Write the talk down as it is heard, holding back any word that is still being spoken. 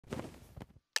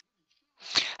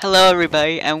Hello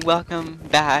everybody and welcome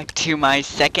back to my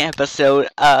second episode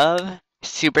of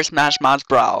Super Smash Bros.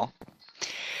 Brawl.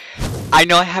 I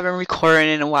know I haven't recorded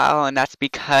in a while and that's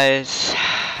because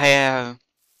I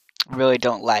really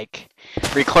don't like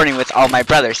recording with all my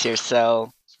brothers here,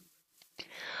 so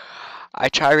I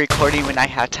try recording when I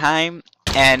have time,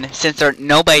 and since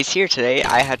nobody's here today,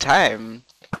 I had time.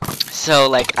 So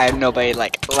like I have nobody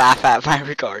like laugh at my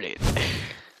recording.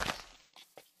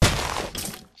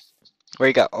 Where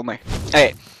you go? Oh my.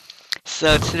 Okay.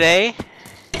 So today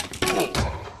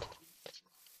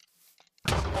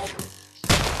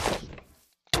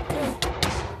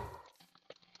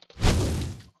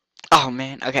oh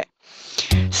man, okay.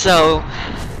 So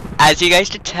as you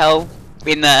guys can tell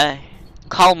in the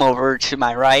column over to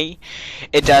my right,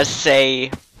 it does say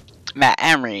Matt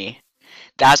Emery.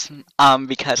 That's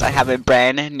because I have a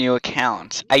brand new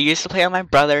account. I used to play on my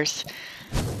brother's,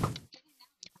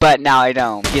 but now I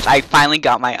don't because I finally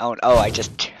got my own.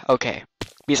 Okay.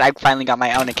 Because I finally got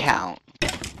my own account.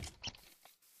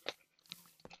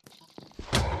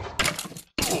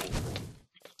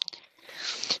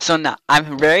 So now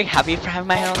I'm very happy for having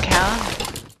my own account.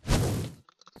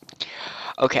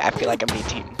 Okay, I feel like I'm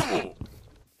 18.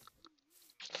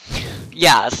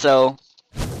 Yeah, so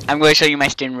I'm going to show you my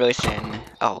skin really soon.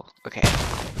 Oh, okay.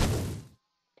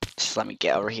 Just let me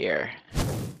get over here.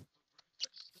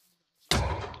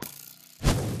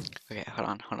 Okay, hold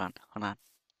on.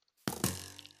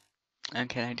 And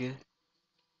can I do this?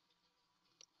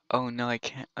 Oh no, I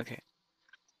can't. Okay.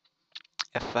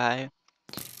 F5.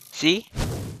 See?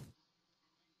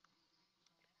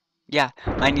 Yeah,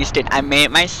 my new skin. I made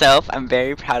it myself. I'm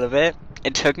very proud of it.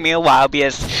 It took me a while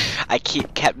because I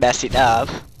kept messing up.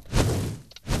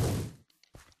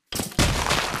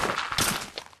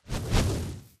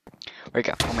 Where'd it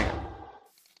go? Oh my god.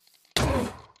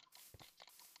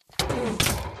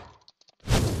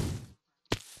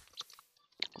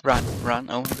 Run.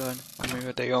 Oh my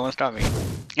god, they almost got me.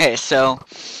 Okay, so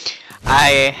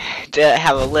I didn't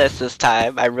have a list this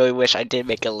time. I really wish I did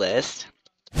make a list.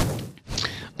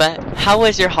 But how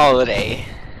was your holiday?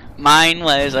 Mine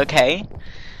was okay.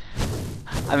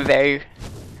 I'm very...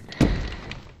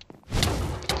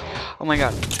 Oh my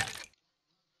god.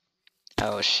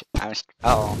 Oh shit. I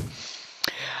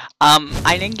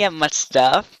didn't get much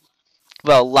stuff.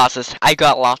 Well, I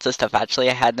got lots of stuff actually.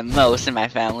 I had the most in my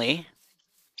family.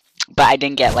 But I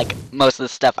didn't get like most of the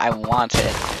stuff I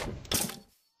wanted.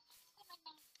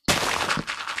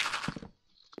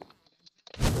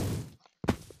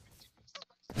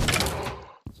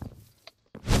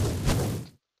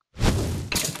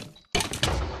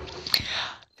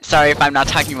 Sorry if I'm not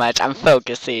talking much, I'm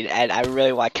focusing and I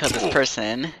really want to kill this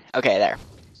person. Okay, there.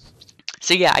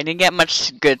 So yeah, I didn't get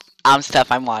much good stuff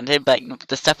I wanted, but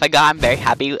the stuff I got, I'm very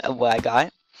happy with what I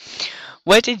got.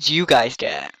 What did you guys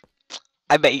get?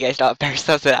 I bet you guys got better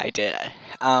stuff than I did.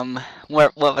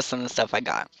 What was some of the stuff I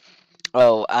got?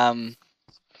 Oh,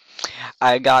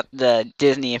 I got the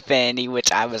Disney Infinity,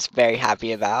 which I was very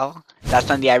happy about. That's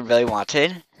something I really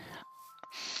wanted.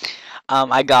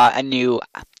 I got a new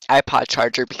iPod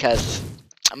charger because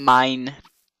mine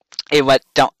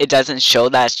it doesn't show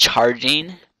that it's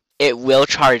charging. It will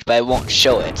charge, but it won't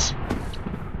show it.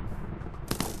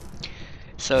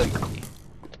 So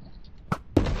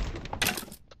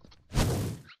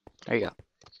there you go.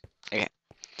 Okay.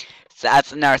 So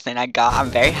that's another thing I got. I'm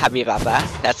very happy about that.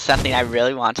 That's something I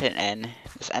really wanted, and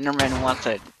this Enderman wants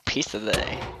a piece of the.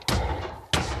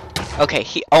 Okay,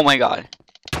 oh my god.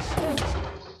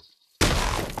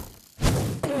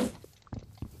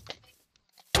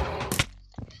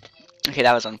 Okay,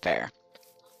 that was unfair.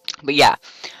 But yeah,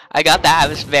 I got that. I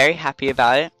was very happy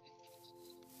about it.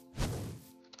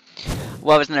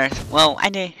 What was another? Well, I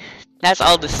did. That's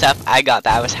all the stuff I got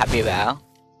that I was happy about.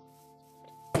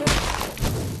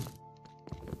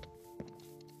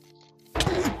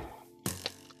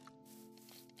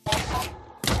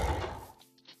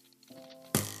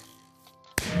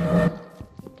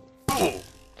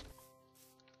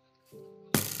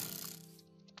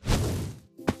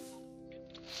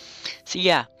 So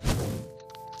yeah,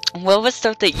 what was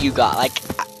stuff that you got? Like,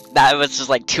 that was just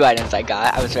like 2 items I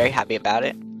got. I was very happy about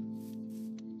it.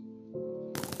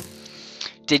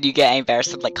 Did you get any better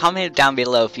stuff? Like, comment down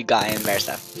below if you got any better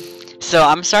stuff. So,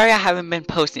 I'm sorry I haven't been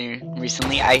posting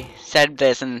recently. I said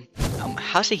this and,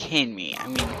 how's he hitting me? I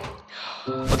mean,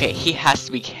 okay, he has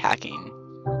to be hacking.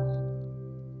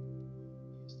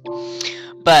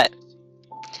 But,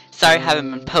 sorry I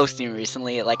haven't been posting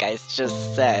recently, like I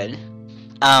just said.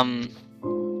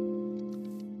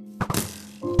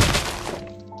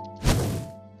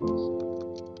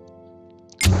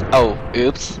 Oh,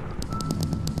 oops.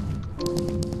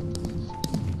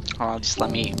 Hold on, just let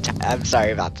me. I'm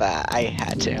sorry about that. I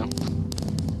had to.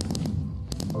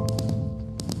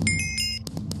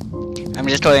 I'm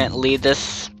just going to leave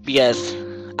this because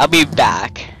I'll be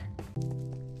back.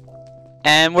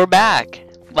 And we're back.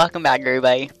 Welcome back,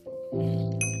 everybody.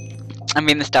 I'm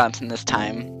being the Johnson this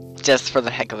time, just for the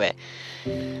heck of it.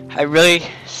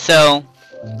 So,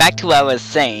 back to what I was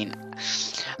saying.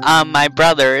 My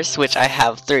brothers, which I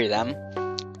have 3 of them,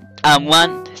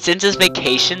 since it's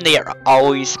vacation, they are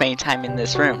always spending time in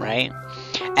this room, right?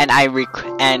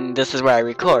 And this is where I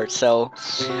record, so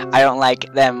I don't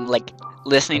like them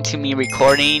listening to me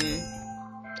recording.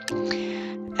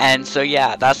 And so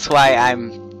yeah, that's why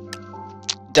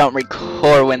don't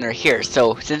record when they're here.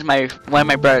 So since one of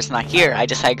my brothers not here, I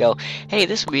decided to go, hey,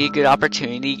 this would be a good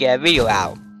opportunity to get a video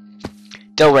out.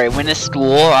 Don't worry, when it's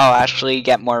school, I'll actually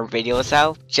get more videos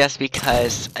out, just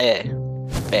because,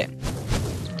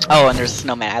 Oh, and there's a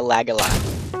snowman. I lag a lot.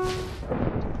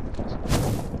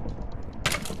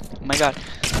 Oh my god.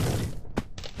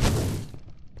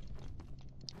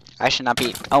 I should not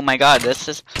be. Oh my god, this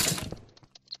is.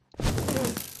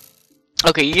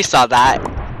 Okay, you saw that.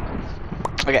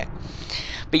 Okay.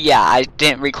 But yeah, I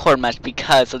didn't record much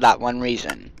because of that one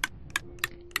reason.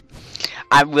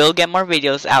 I will get more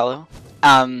videos out.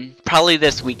 Probably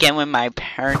this weekend when my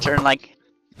parents are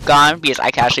gone, because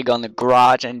I can actually go in the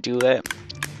garage and do it.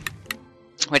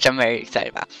 Which I'm very excited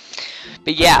about.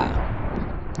 But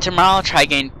yeah, tomorrow I'll try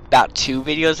getting about 2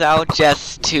 videos out,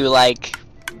 just to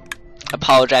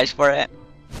apologize for it.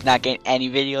 Not getting any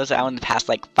videos out in the past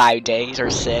 5 days or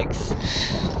 6.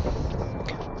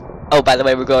 Oh, by the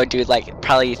way, we're going to do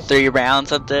probably 3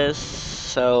 rounds of this,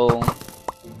 so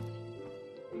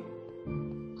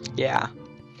yeah.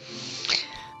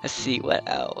 Let's see what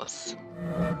else.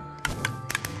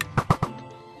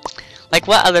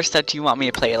 What other stuff do you want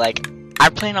me to play?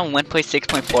 I'm playing on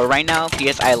 1.6.4 right now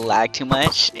because I lag too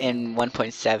much in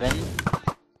 1.7.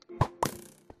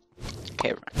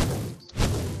 Okay.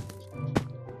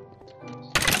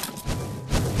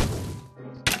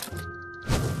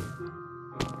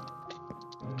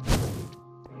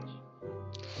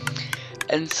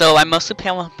 And so I mostly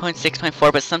play on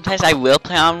 1.6.4, but sometimes I will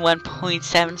play on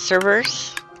 1.7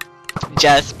 servers,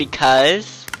 just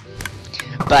because.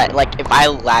 But if I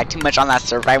lag too much on that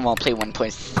server, I won't play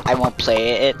I won't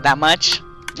play it that much.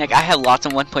 I have lots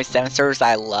of 1.7 servers that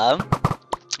I love,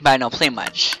 but I don't play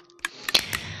much.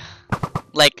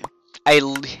 Back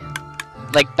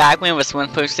when it was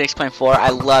 1.6.4, I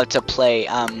loved to play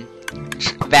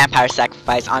Vampire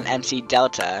Sacrifice on MC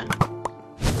Delta.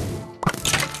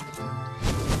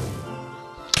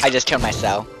 I just killed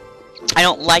myself. I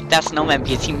don't like that snowman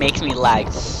because he makes me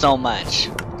lag so much.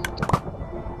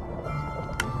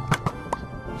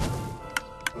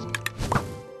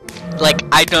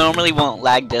 I normally won't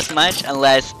lag this much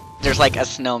unless there's a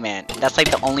snowman. That's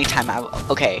the only time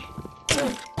okay.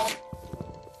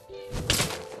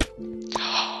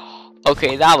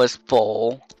 Okay, that was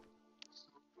full.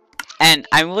 And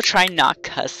I will try not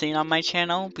cussing on my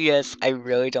channel because I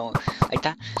really don't like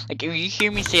that. If you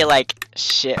hear me say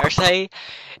shit or say,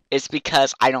 it's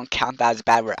because I don't count that as a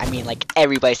bad word. I mean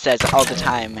everybody says it all the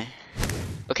time.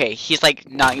 Okay, he's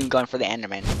not even going for the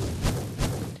Enderman.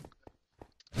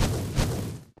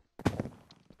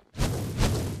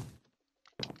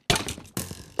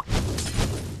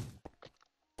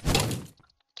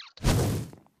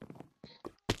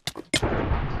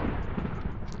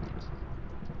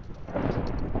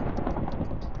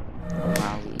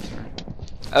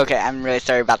 Okay, I'm really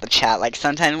sorry about the chat.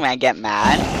 Sometimes when I get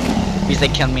mad, because they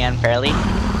killed me unfairly.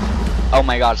 Oh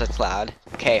my gosh, that's loud.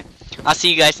 Okay, I'll see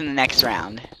you guys in the next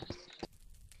round.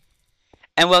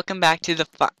 And welcome back to the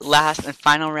last and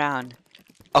final round.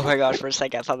 Oh my gosh, for a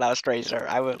second I thought that was Drazer.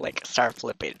 I would start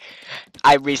flipping.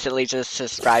 I recently just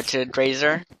subscribed to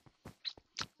Drazer.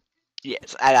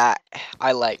 Yes, and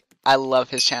I love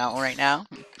his channel right now.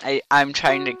 I'm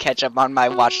trying to catch up on my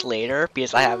watch later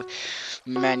because I have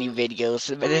many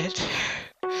videos of it.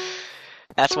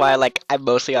 That's why I'm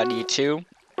mostly on YouTube.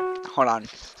 Hold on.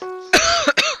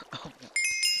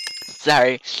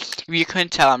 Sorry. If you couldn't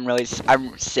tell,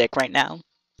 I'm sick right now.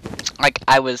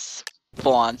 I was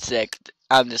full on sick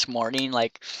this morning. I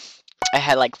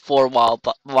had 4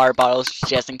 water bottles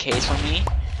just in case for me.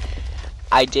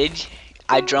 I drank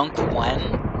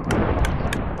 1.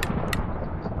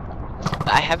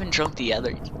 But I haven't drunk the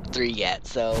other 3 yet,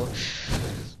 so.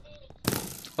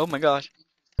 Oh my gosh.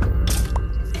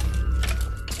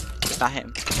 It's not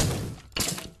him.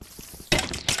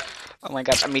 Oh my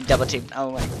gosh, I mean double team.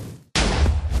 Oh my.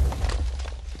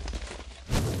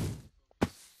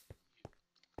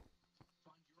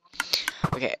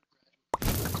 Okay.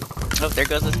 Oh, there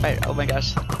goes the spider. Oh my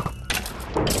gosh.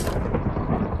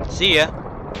 See ya.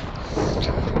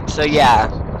 So yeah.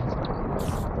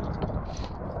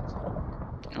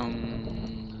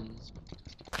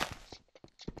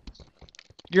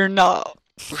 You're not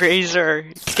Razor.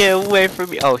 Get away from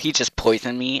me. Oh, he just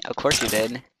poisoned me. Of course he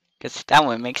did. Because that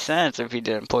would make sense if he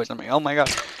didn't poison me. Oh my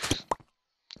gosh.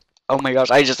 Oh my gosh,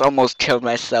 I just almost killed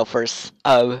myself first.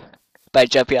 By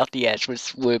jumping off the edge,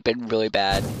 which would have been really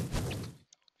bad.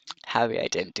 Happy I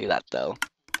didn't do that though.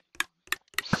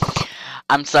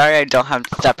 I'm sorry I don't have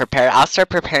stuff prepared. I'll start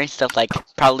preparing stuff like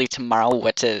probably tomorrow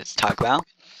what to talk about.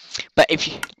 But if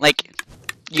you like,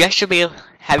 you guys should be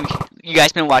have you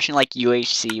guys been watching like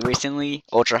UHC recently,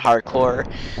 Ultra Hardcore?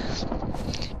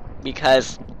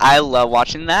 Because I love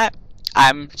watching that.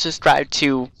 I'm subscribed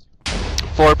to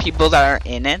 4 people that are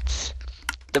in it.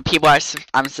 The people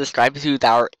I'm subscribed to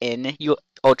that are in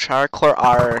Ultra Hardcore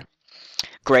are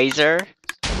Grazer,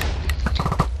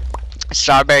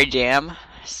 Strawberry Jam,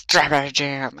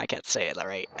 I can't say that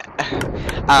right.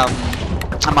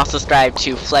 I'm also subscribed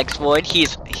to Flex Void.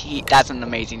 That's an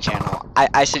amazing channel.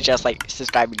 I suggest like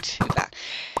subscribing to that.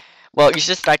 Well, you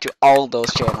should subscribe to all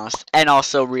those channels, and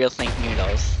also Real Think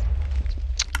Noodles.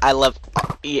 I love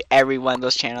every one of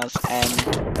those channels, and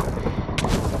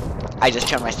I just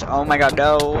killed myself. Oh my god,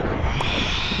 no!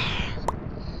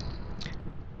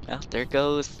 Well, there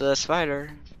goes the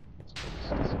spider.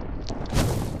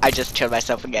 I just killed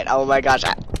myself again. Oh my gosh,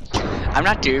 I'm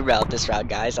not doing well this round,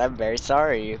 guys. I'm very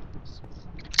sorry.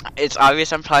 It's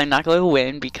obvious I'm probably not going to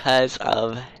win because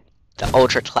of the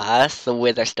Ultra class, the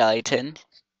Wither Skeleton.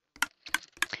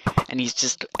 And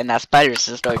that spider's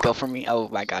just going to go for me. Oh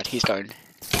my god, he's going.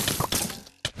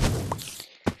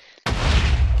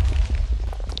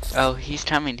 Oh, he's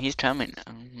coming.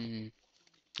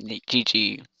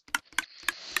 GG.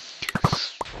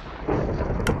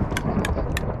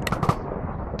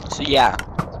 So yeah.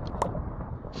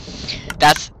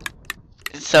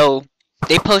 So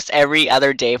they post every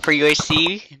other day for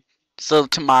UHC. So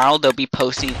tomorrow they'll be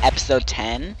posting episode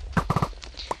 10.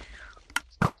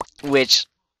 Which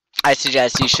I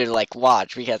suggest you should like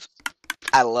watch because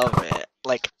I love it.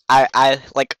 Like I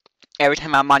like every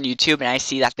time I'm on YouTube and I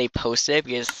see that they post it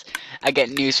because I get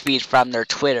news feeds from their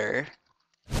Twitter.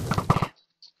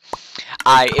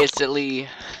 I instantly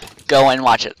go and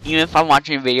watch it. Even if I'm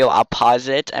watching a video, I'll pause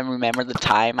it and remember the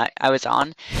time I was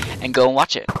on and go and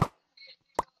watch it.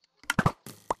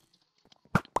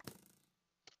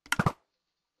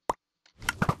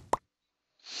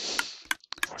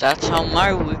 That's how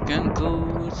my weekend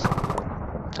goes.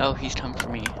 Oh, he's coming for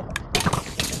me.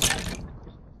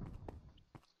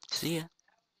 See ya.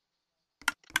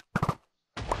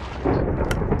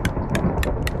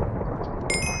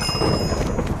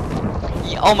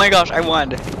 Oh my gosh, I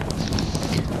won.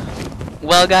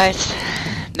 Well guys,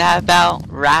 that about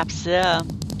wraps it up.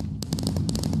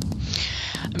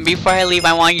 Before I leave,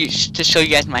 I want to show you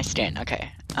guys my stand.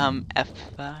 Okay.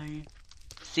 F5.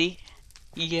 See?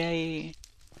 Yay.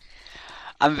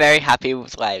 I'm very happy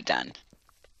with what I've done.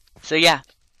 So yeah.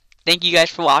 Thank you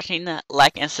guys for watching.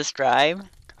 Like and subscribe.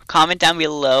 Comment down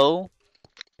below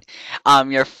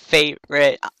your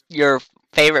favorite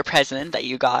president that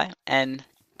you got, and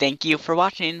thank you for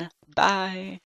watching. Bye.